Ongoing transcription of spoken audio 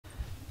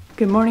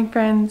Good morning,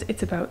 friends.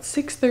 It's about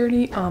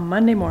 6:30 on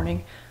Monday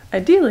morning.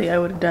 Ideally, I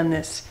would have done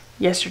this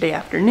yesterday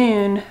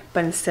afternoon,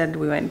 but instead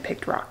we went and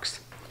picked rocks.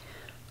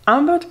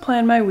 I'm about to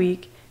plan my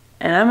week,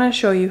 and I'm going to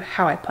show you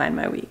how I plan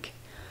my week.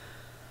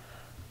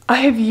 I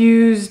have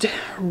used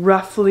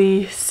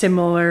roughly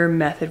similar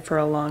method for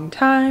a long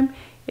time.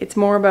 It's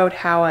more about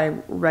how I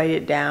write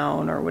it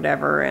down or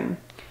whatever, and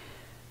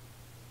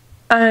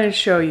I'm going to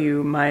show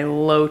you my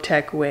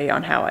low-tech way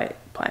on how I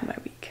plan my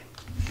week.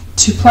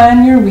 To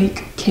plan your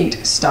week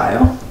Kate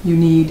style, you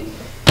need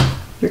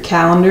your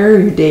calendar,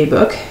 your day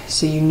book,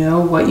 so you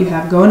know what you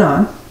have going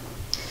on.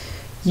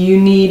 You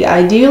need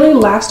ideally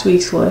last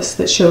week's list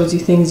that shows you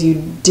things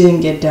you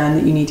didn't get done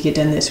that you need to get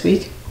done this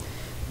week.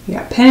 You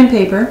got pen and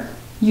paper.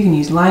 You can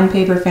use lined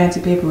paper, fancy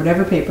paper,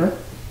 whatever paper.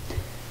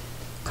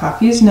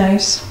 Coffee is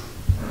nice.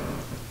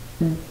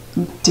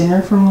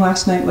 Dinner from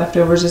last night,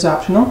 leftovers, is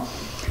optional.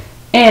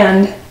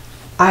 And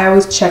I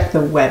always check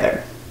the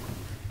weather.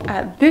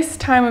 At this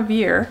time of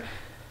year,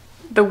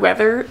 the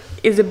weather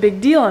is a big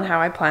deal on how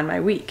I plan my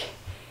week.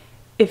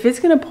 If it's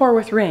going to pour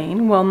with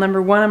rain, well,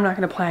 number one, I'm not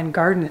going to plan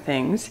garden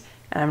things,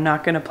 and I'm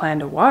not going to plan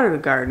to water the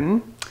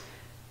garden,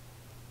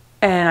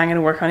 and I'm going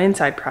to work on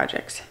inside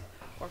projects.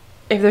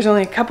 If there's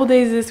only a couple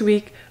days this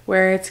week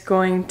where it's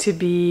going to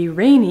be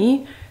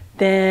rainy,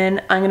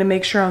 then I'm going to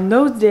make sure on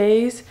those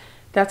days,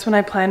 that's when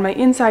I plan my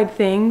inside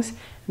things,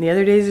 and the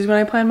other days is when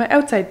I plan my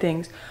outside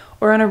things.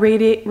 Or on a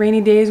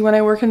rainy days when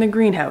I work in the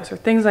greenhouse or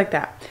things like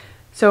that.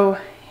 So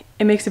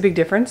it makes a big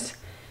difference.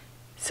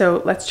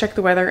 So let's check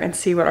the weather and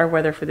see what our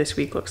weather for this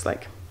week looks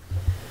like.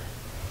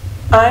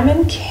 I'm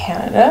in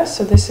Canada,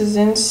 so this is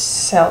in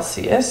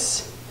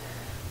Celsius.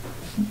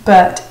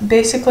 But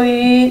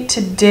basically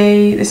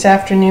today, this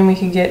afternoon, we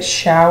could get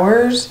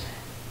showers,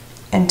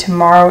 and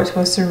tomorrow it's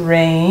supposed to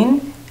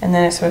rain, and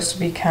then it's supposed to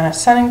be kind of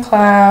sun and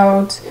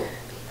clouds.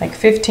 Like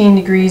 15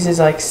 degrees is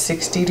like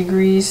 60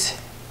 degrees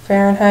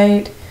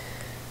Fahrenheit.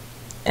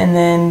 And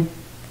then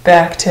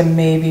back to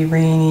maybe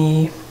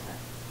rainy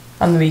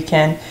on the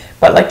weekend.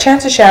 But like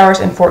chance of showers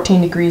and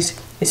 14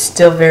 degrees is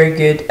still very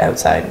good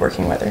outside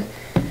working weather.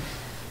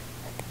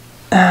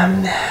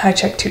 I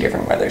checked two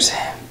different weathers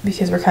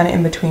because we're kind of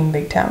in between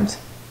big towns.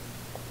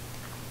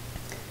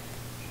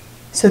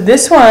 So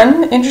this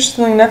one,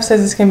 interestingly enough,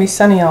 says it's going to be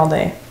sunny all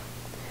day.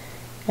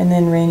 And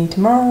then rainy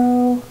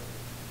tomorrow.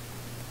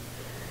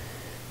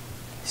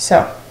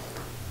 So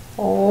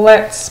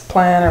let's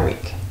plan our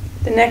week.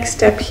 The next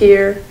step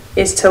here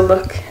is to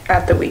look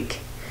at the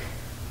week.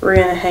 We're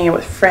going to hang out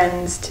with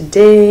friends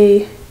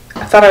today.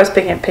 I thought I was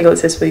picking up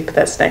piglets this week, but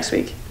that's next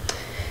week.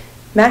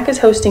 Mac is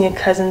hosting a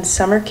cousin's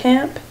summer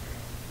camp.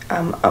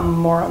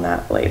 More on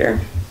that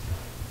later.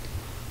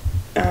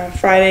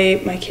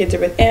 Friday, my kids are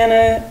with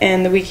Anna,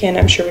 and the weekend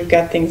I'm sure we've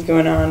got things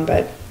going on,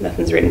 but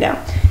nothing's written down.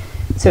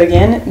 So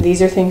again,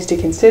 these are things to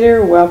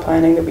consider while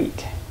planning the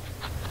week.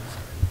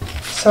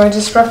 So I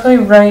just roughly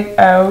write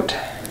out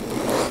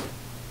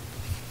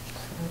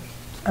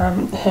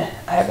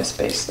I have a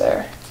space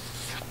there.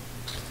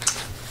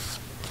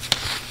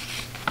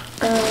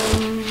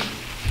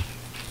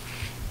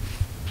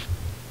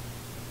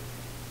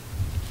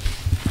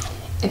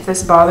 If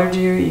this bothered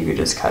you, you could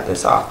just cut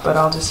this off, but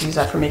I'll just use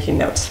that for making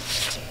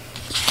notes.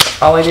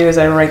 All I do is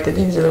I write the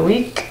days of the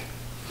week,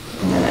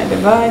 and then I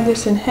divide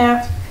this in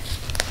half,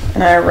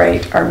 and I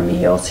write our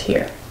meals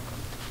here.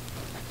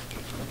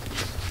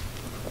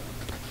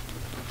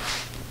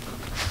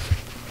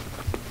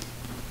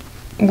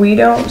 We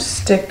don't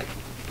stick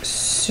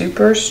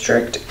super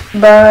strict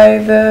by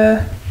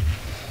the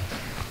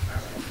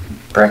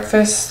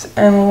breakfast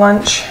and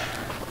lunch,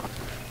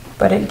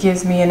 but it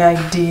gives me an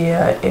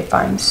idea if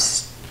I'm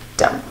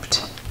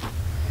stumped.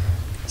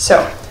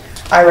 So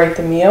I write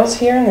the meals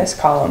here in this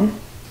column,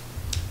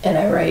 and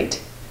I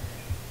write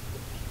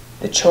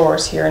the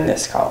chores here in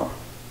this column.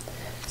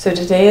 So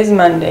today is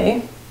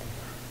Monday.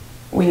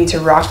 We need to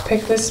rock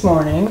pick this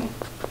morning.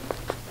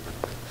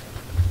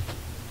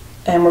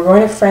 And we're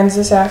going to friends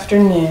this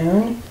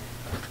afternoon,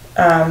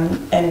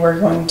 and I'm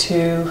going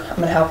to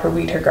help her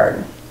weed her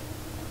garden.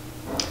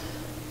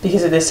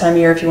 Because at this time of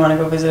year, if you want to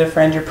go visit a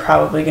friend, you're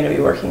probably going to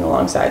be working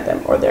alongside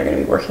them, or they're going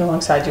to be working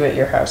alongside you at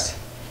your house.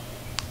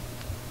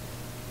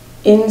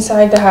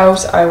 Inside the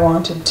house, I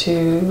wanted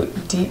to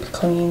deep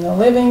clean the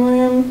living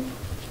room.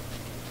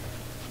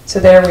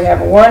 So there we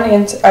have one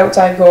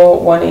outside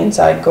goal, one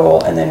inside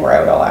goal, and then we're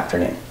out all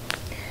afternoon.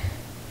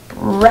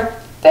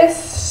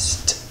 Breakfast.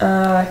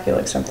 I feel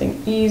like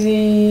something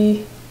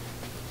easy.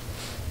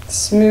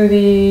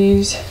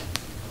 Smoothies,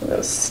 a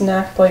little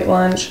snack plate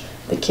lunch.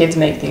 The kids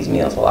make these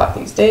meals a lot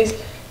these days.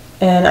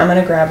 And I'm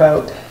gonna grab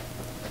out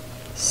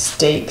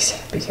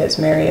steaks because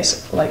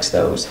Marius likes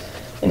those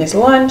in his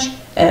lunch.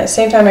 And at the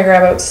same time I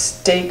grab out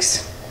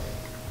steaks,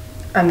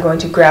 I'm going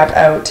to grab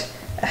out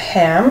a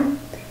ham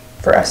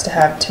for us to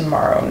have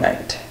tomorrow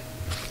night.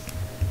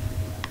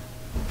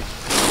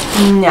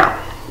 Now,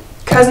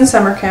 cousin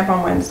summer camp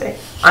on Wednesday.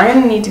 I'm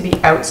going to need to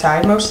be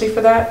outside mostly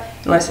for that,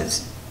 unless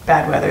it's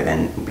bad weather,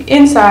 then we'll be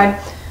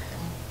inside.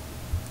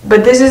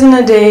 But this isn't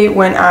a day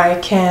when I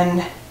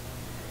can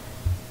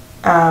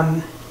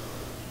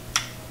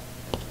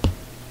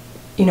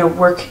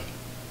work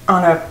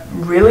on a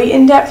really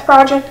in-depth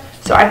project.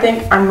 So I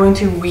think I'm going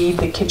to weed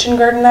the kitchen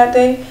garden that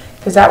day,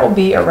 because that will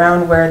be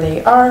around where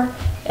they are,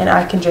 and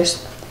I can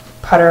just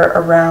putter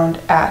around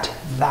at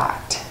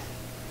that.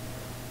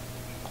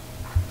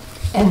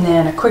 And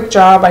then a quick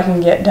job I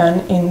can get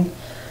done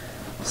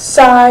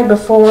inside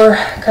before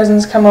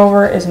cousins come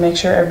over is make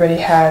sure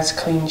everybody has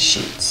clean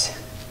sheets.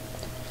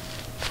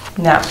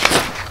 Now,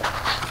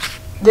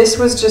 this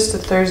was just a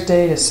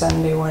Thursday to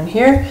Sunday one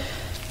here,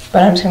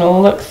 but I'm just going to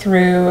look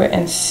through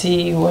and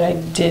see what I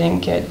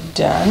didn't get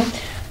done.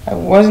 I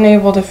wasn't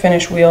able to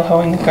finish wheel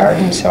hoeing the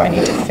garden, so I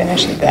need to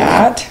finish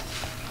that.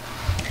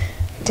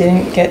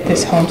 Didn't get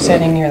this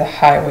homesteading near the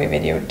highway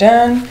video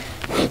done.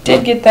 I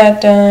did get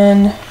that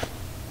done.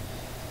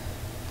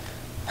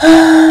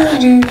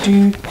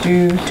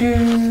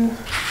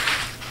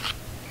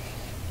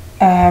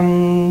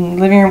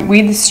 Living room,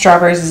 weed the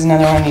strawberries is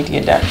another one I need to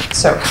get done.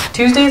 So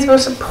Tuesday is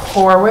supposed to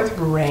pour with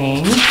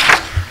rain,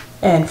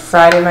 and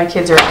Friday my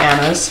kids are at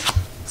Anna's.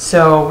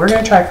 So we're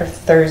gonna try for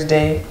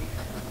Thursday,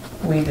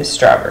 weed the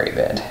strawberry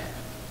bed.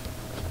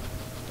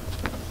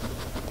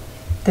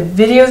 The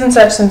videos and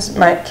such, since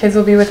my kids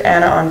will be with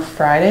Anna on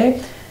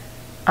Friday,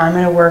 I'm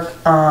gonna work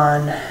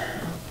on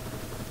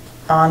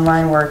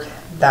online work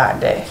that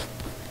day.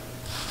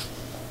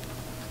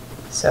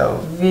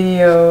 So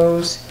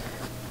videos,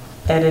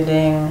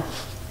 editing,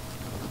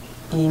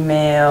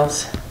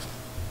 emails,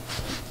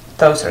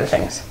 those sort of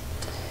things.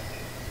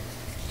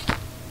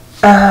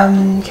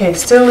 Okay, it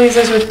still leaves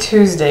us with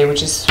Tuesday,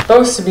 which is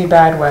supposed to be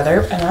bad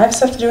weather, and I have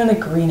stuff to do in the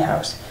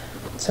greenhouse.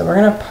 So we're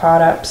gonna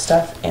pot up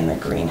stuff in the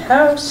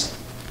greenhouse.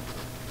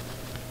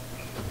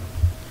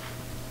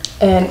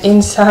 And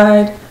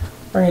inside,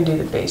 we're gonna do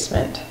the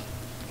basement.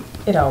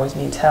 It always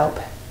needs help.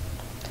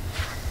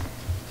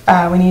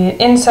 We need an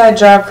inside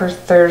job for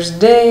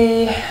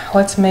Thursday.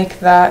 Let's make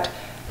that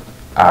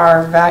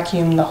our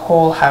vacuum the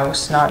whole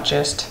house, not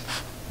just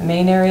the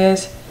main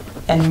areas,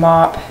 and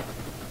mop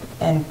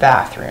and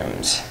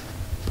bathrooms.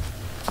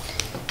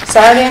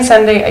 Saturday and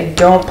Sunday, I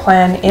don't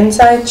plan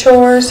inside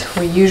chores.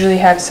 We usually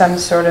have some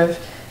sort of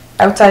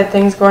outside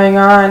things going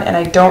on, and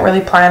I don't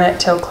really plan it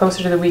till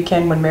closer to the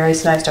weekend when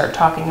Marius and I start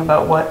talking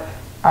about what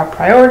our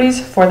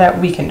priorities for that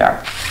weekend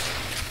are.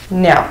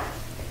 Now,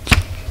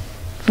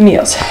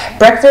 meals.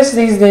 Breakfast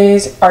these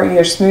days are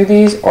either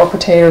smoothies or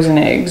potatoes and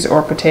eggs,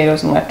 or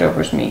potatoes and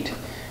leftovers meat.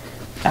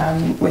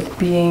 With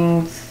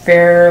being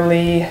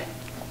fairly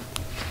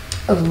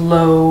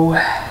low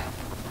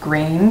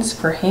grains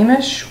for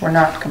Hamish, we're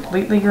not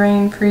completely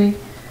grain free,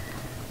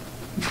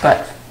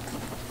 but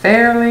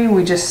fairly,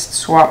 we just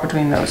swap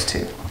between those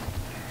two.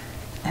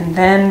 And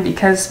then,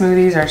 because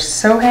smoothies are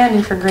so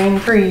handy for grain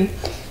free,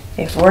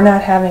 if we're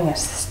not having a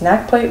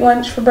snack plate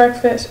lunch for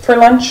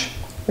lunch,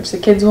 which the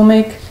kids will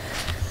make,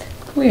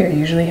 we are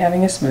usually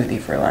having a smoothie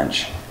for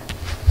lunch.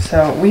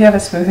 So we have a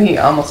smoothie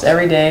almost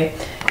every day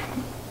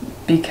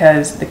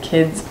because the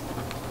kids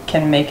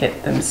can make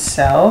it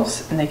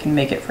themselves and they can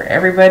make it for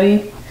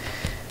everybody.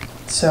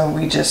 So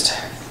we just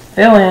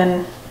fill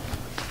in.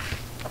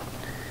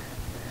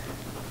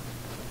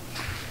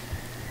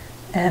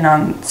 And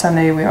on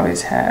Sunday we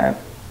always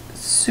have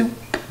soup.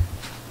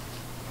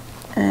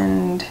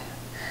 And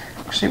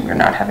actually we're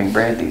not having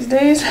bread these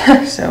days.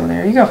 So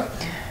there you go.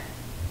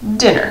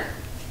 Dinner.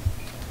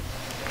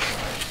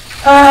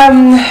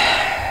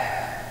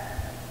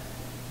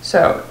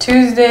 So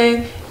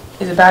Tuesday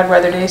is a bad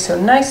weather day, so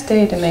nice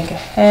day to make a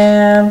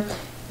ham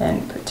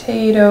and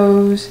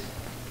potatoes,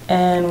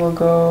 and we'll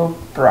go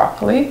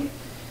broccoli.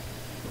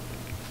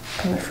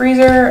 From the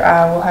freezer,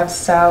 we'll have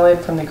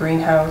salad from the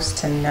greenhouse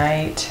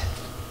tonight.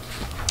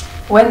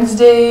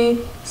 Wednesday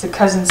is a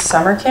cousin's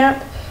summer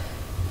camp.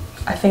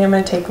 I think I'm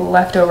going to take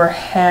leftover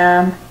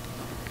ham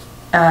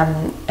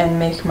and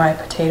make my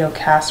potato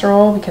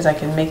casserole, because I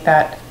can make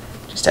that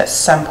just at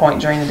some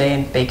point during the day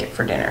and bake it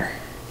for dinner.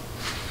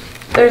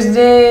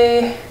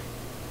 Thursday,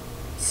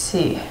 let's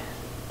see.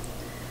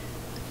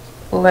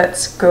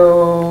 Let's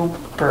go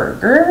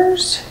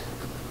burgers.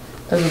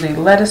 Those will be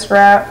lettuce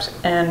wrapped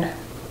and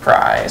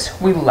fries.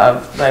 We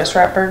love lettuce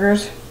wrap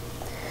burgers.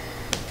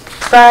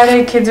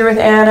 Friday, kids are with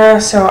Anna,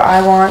 so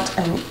I want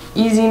an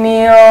easy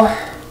meal.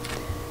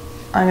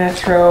 I'm gonna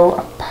throw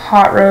a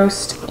pot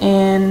roast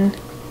in.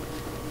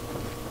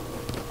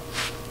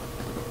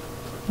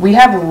 We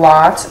have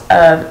lots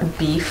of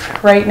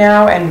beef right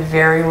now and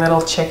very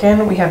little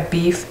chicken. We have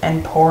beef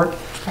and pork.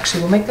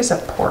 Actually, we'll make this a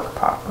pork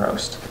pot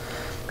roast.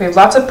 We have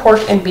lots of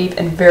pork and beef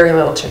and very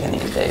little chicken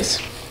these days.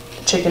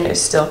 Chicken is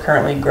still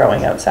currently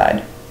growing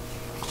outside.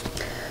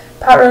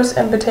 Pot roast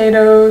and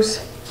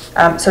potatoes.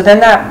 So then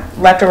that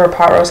leftover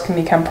pot roast can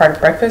become part of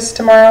breakfast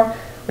tomorrow,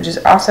 which is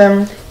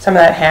awesome. Some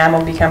of that ham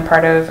will become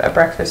part of a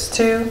breakfast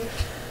too.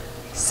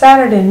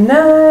 Saturday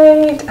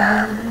night,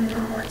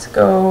 let's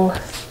go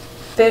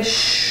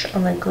fish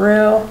on the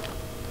grill.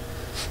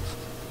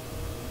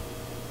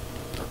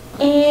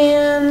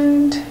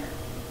 And,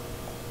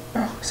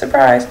 oh,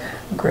 surprise,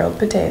 grilled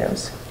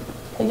potatoes.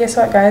 Hey, guess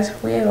what, guys?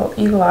 We'll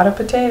eat a lot of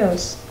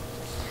potatoes.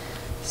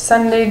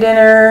 Sunday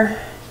dinner.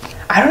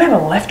 I don't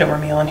have a leftover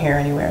meal in here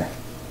anywhere.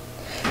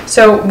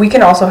 So we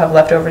can also have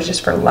leftovers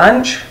just for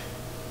lunch.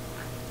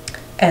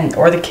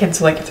 Or the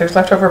kids, like if there's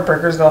leftover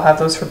burgers, they'll have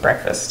those for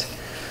breakfast.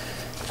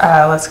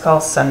 Let's call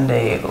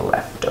Sunday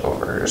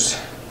leftovers.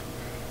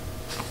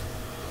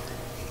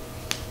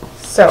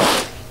 So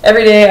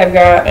every day I've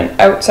got an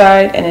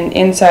outside and an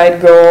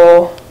inside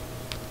goal.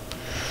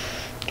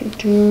 I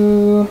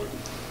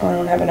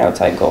don't have an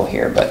outside goal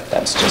here, but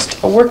that's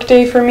just a work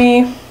day for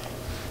me.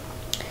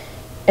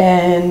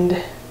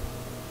 And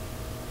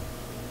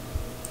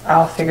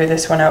I'll figure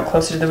this one out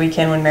closer to the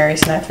weekend when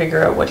Marius and I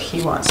figure out what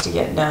he wants to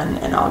get done,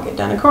 and I'll get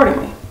done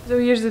accordingly. So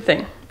here's the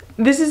thing.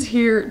 This is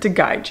here to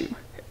guide you,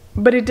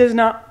 but it does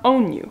not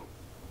own you.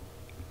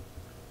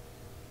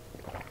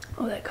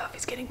 Oh, that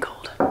coffee's getting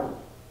cold.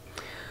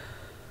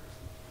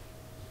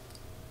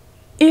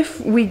 If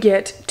we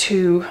get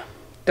to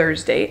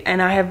Thursday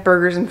and I have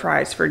burgers and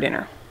fries for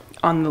dinner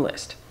on the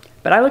list,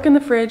 but I look in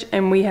the fridge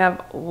and we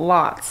have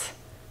lots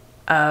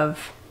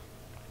of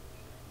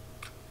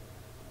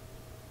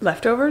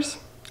leftovers,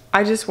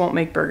 I just won't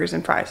make burgers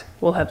and fries.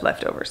 We'll have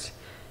leftovers.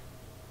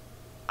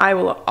 I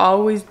will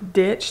always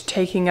ditch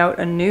taking out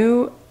a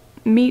new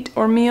meat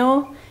or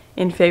meal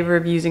in favor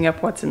of using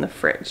up what's in the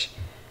fridge.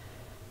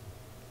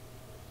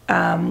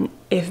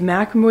 If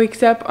Mac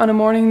wakes up on a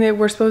morning that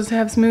we're supposed to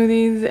have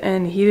smoothies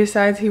and he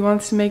decides he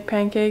wants to make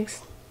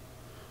pancakes,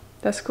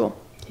 that's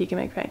cool. He can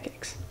make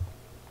pancakes.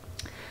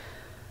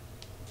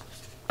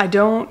 I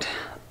don't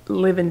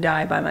live and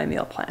die by my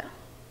meal plan.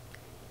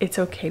 It's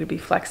okay to be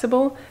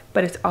flexible,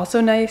 but it's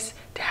also nice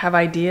to have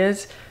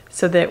ideas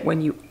so that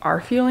when you are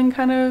feeling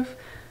kind of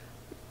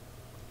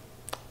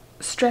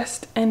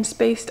stressed and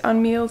spaced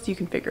on meals, you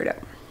can figure it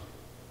out.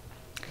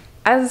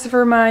 As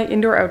for my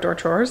indoor-outdoor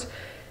chores,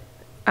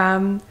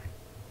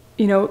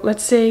 you know,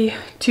 let's say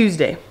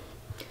Tuesday,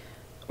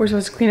 we're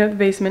supposed to clean up the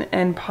basement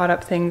and pot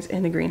up things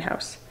in the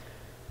greenhouse.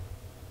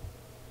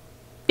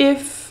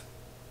 If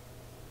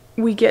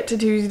we get to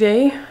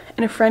Tuesday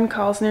and a friend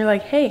calls and they're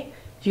like, hey,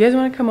 do you guys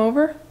want to come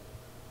over?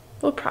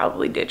 We'll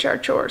probably ditch our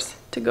chores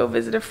to go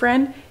visit a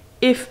friend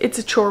if it's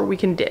a chore we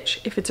can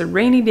ditch. If it's a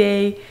rainy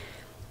day,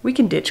 we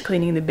can ditch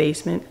cleaning the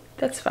basement.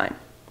 That's fine.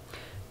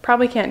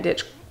 Probably can't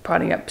ditch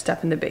potting up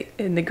stuff in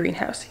the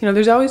greenhouse. You know,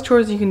 there's always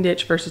chores you can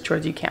ditch versus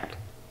chores you can't.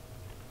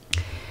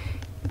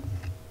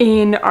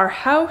 In our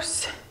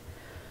house,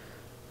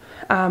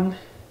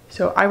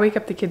 so I wake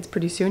up the kids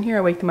pretty soon here.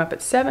 I wake them up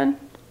at 7.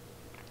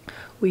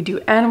 We do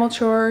animal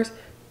chores,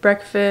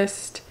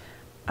 breakfast.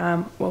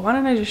 Well, why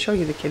don't I just show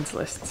you the kids'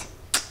 lists?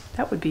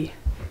 That would be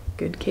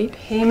good, Kate.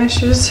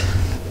 Hamish's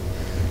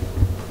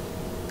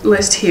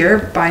list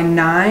here by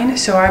 9,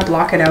 so I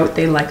block it out.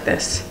 They like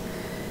this.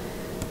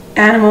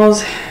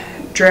 Animals,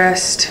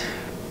 dressed,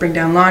 bring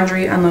down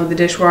laundry, unload the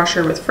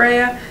dishwasher with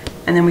Freya,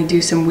 and then we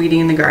do some weeding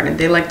in the garden.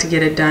 They like to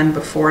get it done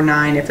before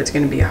 9 if it's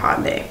going to be a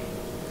hot day.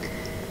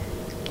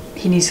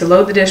 He needs to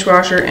load the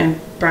dishwasher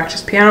and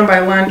practice piano by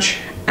lunch.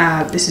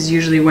 This is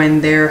usually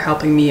when they're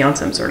helping me on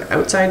some sort of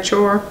outside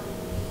chore.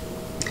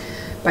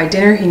 By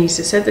dinner, he needs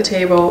to set the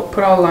table,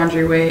 put all the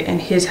laundry away,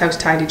 and his house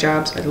tidy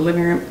jobs are the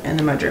living room and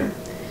the mudroom.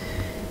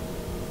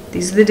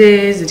 These are the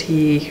days that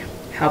he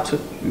helps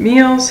with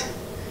meals.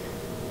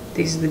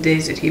 These are the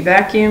days that he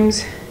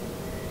vacuums.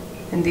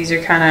 And these are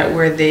kind of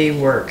where they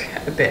work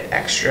a bit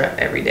extra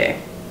every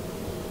day.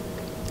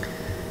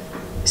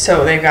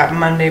 So they've got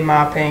Monday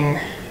mopping,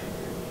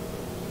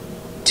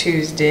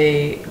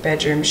 Tuesday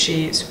bedroom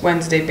sheets,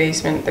 Wednesday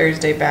basement,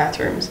 Thursday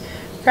bathrooms,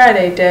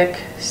 Friday deck,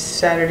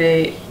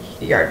 Saturday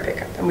yard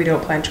pickup, and we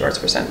don't plan chores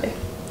for Sunday.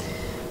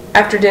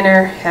 After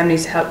dinner, Ham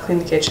needs to help clean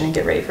the kitchen and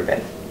get ready for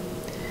bed.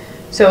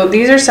 So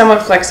these are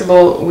somewhat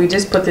flexible. We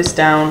just put this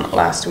down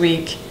last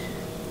week,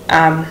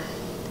 but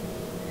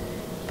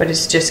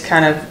it's just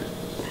kind of,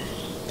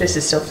 this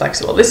is still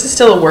flexible. This is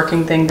still a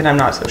working thing that I'm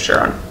not so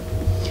sure on.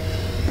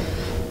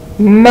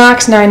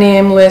 Max 9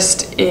 a.m.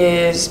 list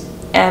is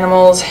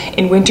animals.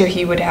 In winter,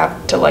 he would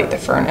have to light the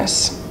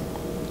furnace.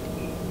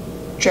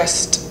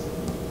 Just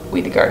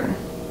weed the garden.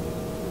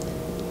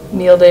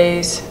 Meal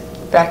days,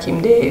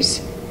 vacuum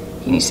days.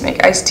 He needs to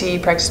make iced tea,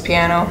 practice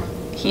piano.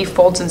 He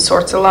folds and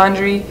sorts the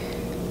laundry,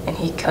 and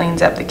he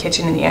cleans up the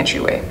kitchen and the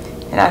entryway.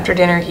 And after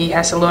dinner, he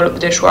has to load up the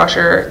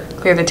dishwasher,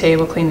 clear the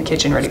table, clean the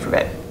kitchen, ready for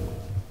bed.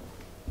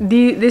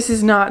 This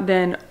is not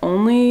then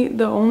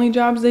the only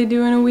jobs they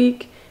do in a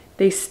week.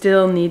 They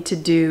still need to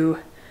do,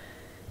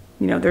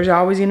 you know, there's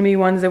always going to be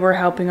ones that we're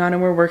helping on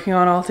and we're working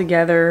on all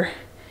together.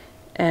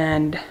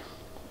 And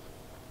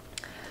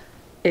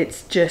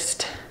it's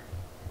just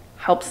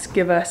helps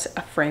give us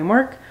a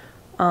framework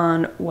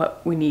on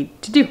what we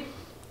need to do.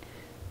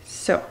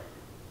 So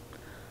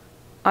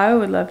I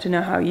would love to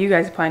know how you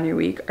guys plan your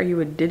week. Are you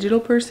a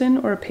digital person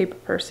or a paper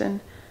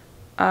person?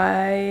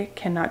 I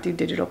cannot do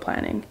digital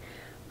planning.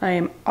 I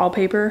am all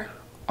paper,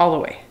 all the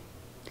way.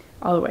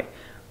 All the way.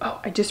 Oh,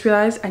 I just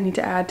realized I need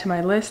to add to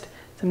my list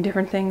some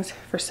different things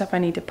for stuff I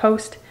need to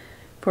post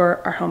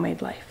for our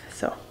homemade life.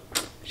 So I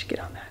should get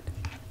on that.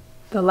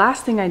 The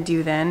last thing I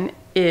do then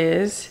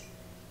is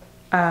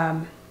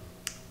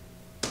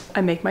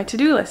I make my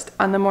to-do list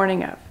on the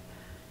morning of.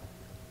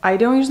 I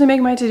don't usually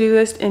make my to-do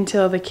list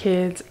until the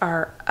kids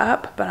are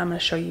up, but I'm going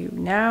to show you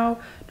now.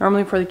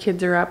 Normally before the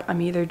kids are up,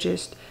 I'm either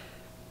just,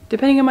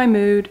 depending on my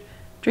mood,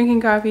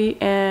 drinking coffee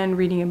and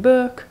reading a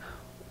book,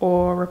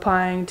 or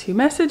replying to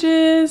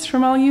messages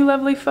from all you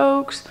lovely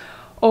folks,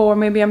 or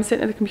maybe I'm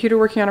sitting at the computer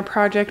working on a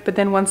project, but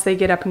then once they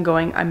get up and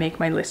going, I make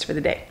my list for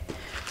the day.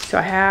 So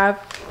I have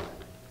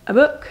a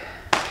book,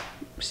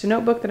 just a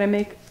notebook that I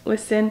make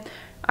lists in.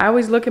 I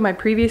always look at my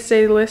previous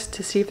day list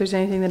to see if there's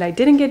anything that I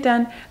didn't get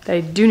done that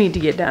I do need to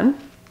get done.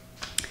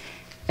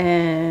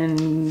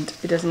 And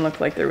it doesn't look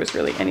like there was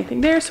really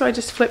anything there, so I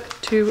just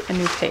flipped to a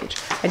new page.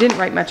 I didn't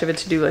write much of a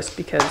to-do list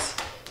because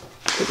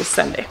it was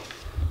Sunday.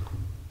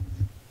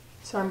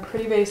 So I'm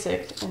pretty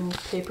basic in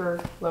paper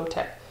low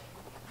tech.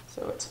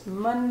 So it's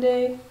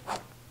Monday,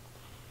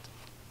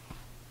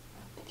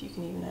 if you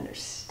can even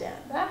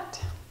understand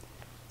that.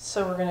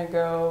 So we're gonna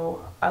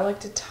go, I like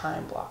to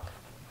time block.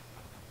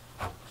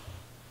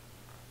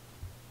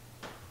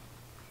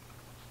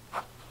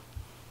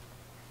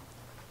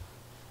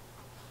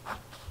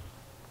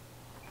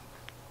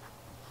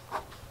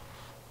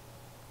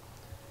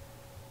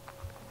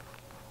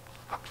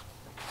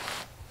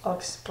 I'll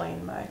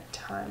explain my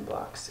time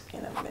blocks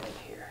in a minute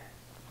here.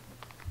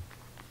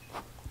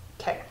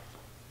 Okay.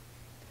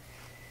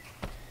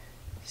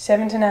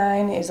 7 to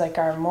 9 is like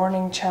our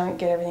morning chunk,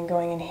 get everything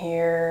going in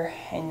here,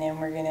 and then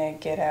we're gonna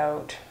get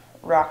out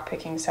rock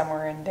picking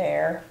somewhere in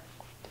there.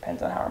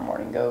 Depends on how our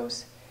morning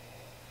goes.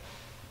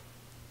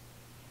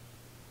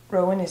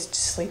 Rowan is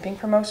sleeping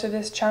for most of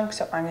this chunk,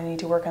 so I'm gonna need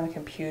to work on the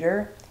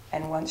computer.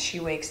 And once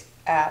she wakes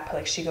up,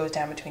 like she goes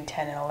down between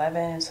 10 and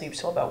 11 and sleeps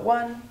till about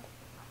 1.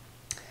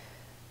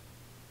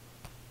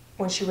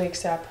 When she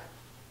wakes up,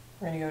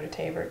 we're gonna go to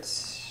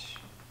Tabert's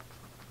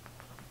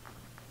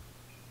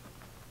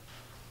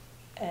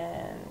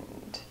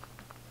and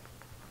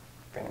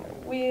bring the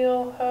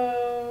wheel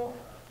hoe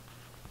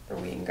for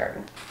weed and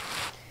garden.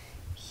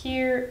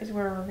 Here is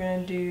where we're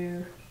gonna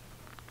do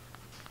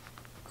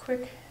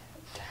quick,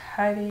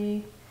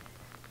 tidy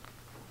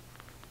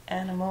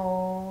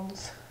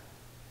animals,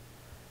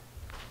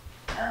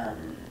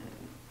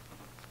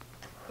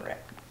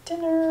 prep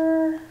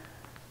dinner.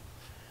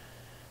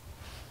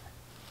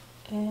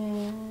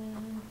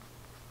 And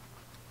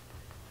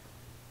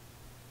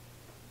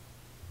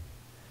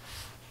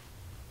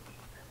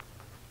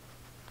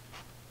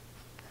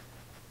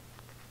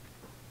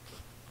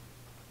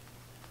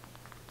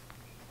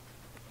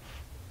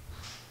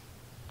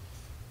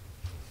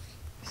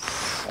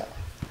so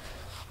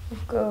we'll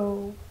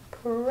go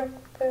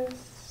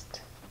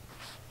breakfast.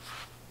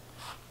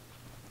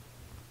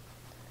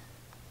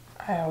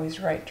 I always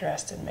write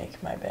dressed and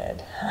make my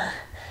bed.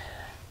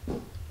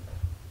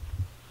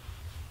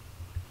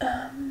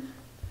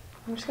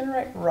 I'm just gonna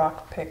write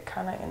rock pick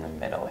kind of in the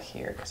middle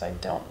here because I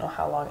don't know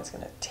how long it's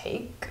gonna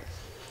take.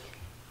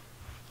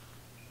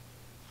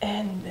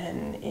 And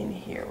then in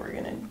here we're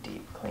gonna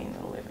deep clean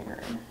the living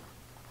room.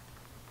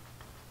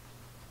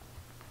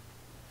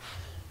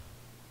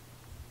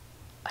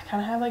 I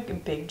kind of have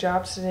like big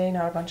jobs today,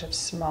 not a bunch of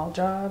small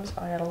jobs.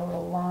 I got a load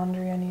of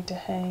laundry I need to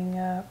hang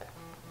up.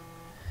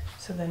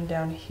 So then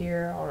down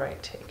here I'll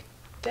write take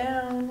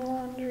down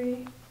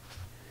laundry.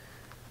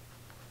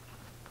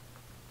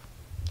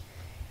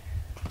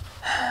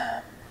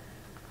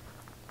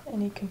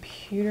 Any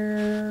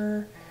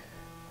computer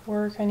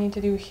work I need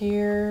to do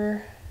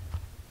here.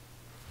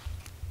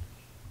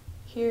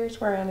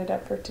 Here's where I ended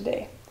up for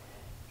today.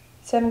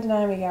 7 to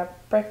 9 we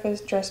got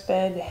breakfast, dress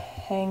bed,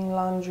 hang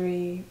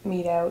laundry,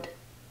 meet out,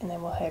 and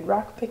then we'll head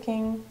rock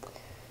picking.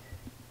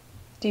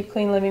 Deep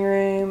clean living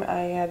room. I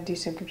had to do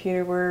some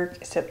computer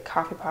work, set the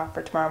coffee pot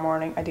for tomorrow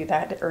morning. I do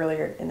that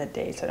earlier in the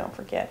day so don't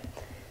forget.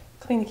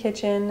 Clean the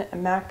kitchen.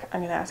 Mac,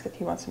 I'm gonna ask if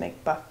he wants to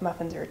make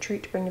muffins or a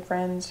treat to bring to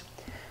friends.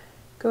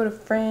 Go to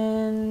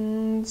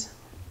friends,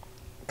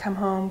 come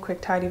home, quick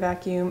tidy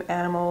vacuum,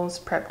 animals,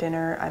 prep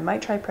dinner. I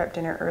might try prep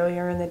dinner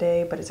earlier in the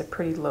day, but it's a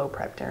pretty low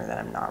prep dinner that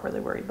I'm not really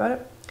worried about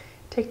it.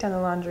 Take down the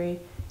laundry,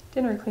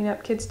 dinner clean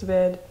up, kids to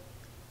bed,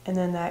 and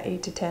then that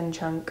 8 to 10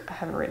 chunk, I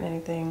haven't written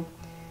anything.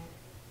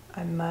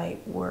 I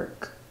might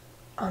work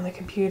on the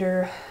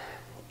computer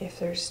if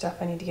there's stuff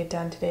I need to get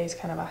done. Today is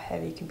kind of a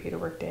heavy computer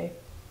work day.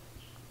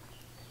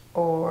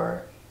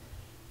 Or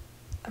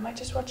I might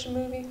just watch a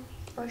movie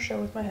or a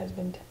show with my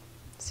husband.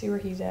 See where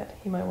he's at.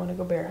 He might want to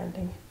go bear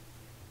hunting.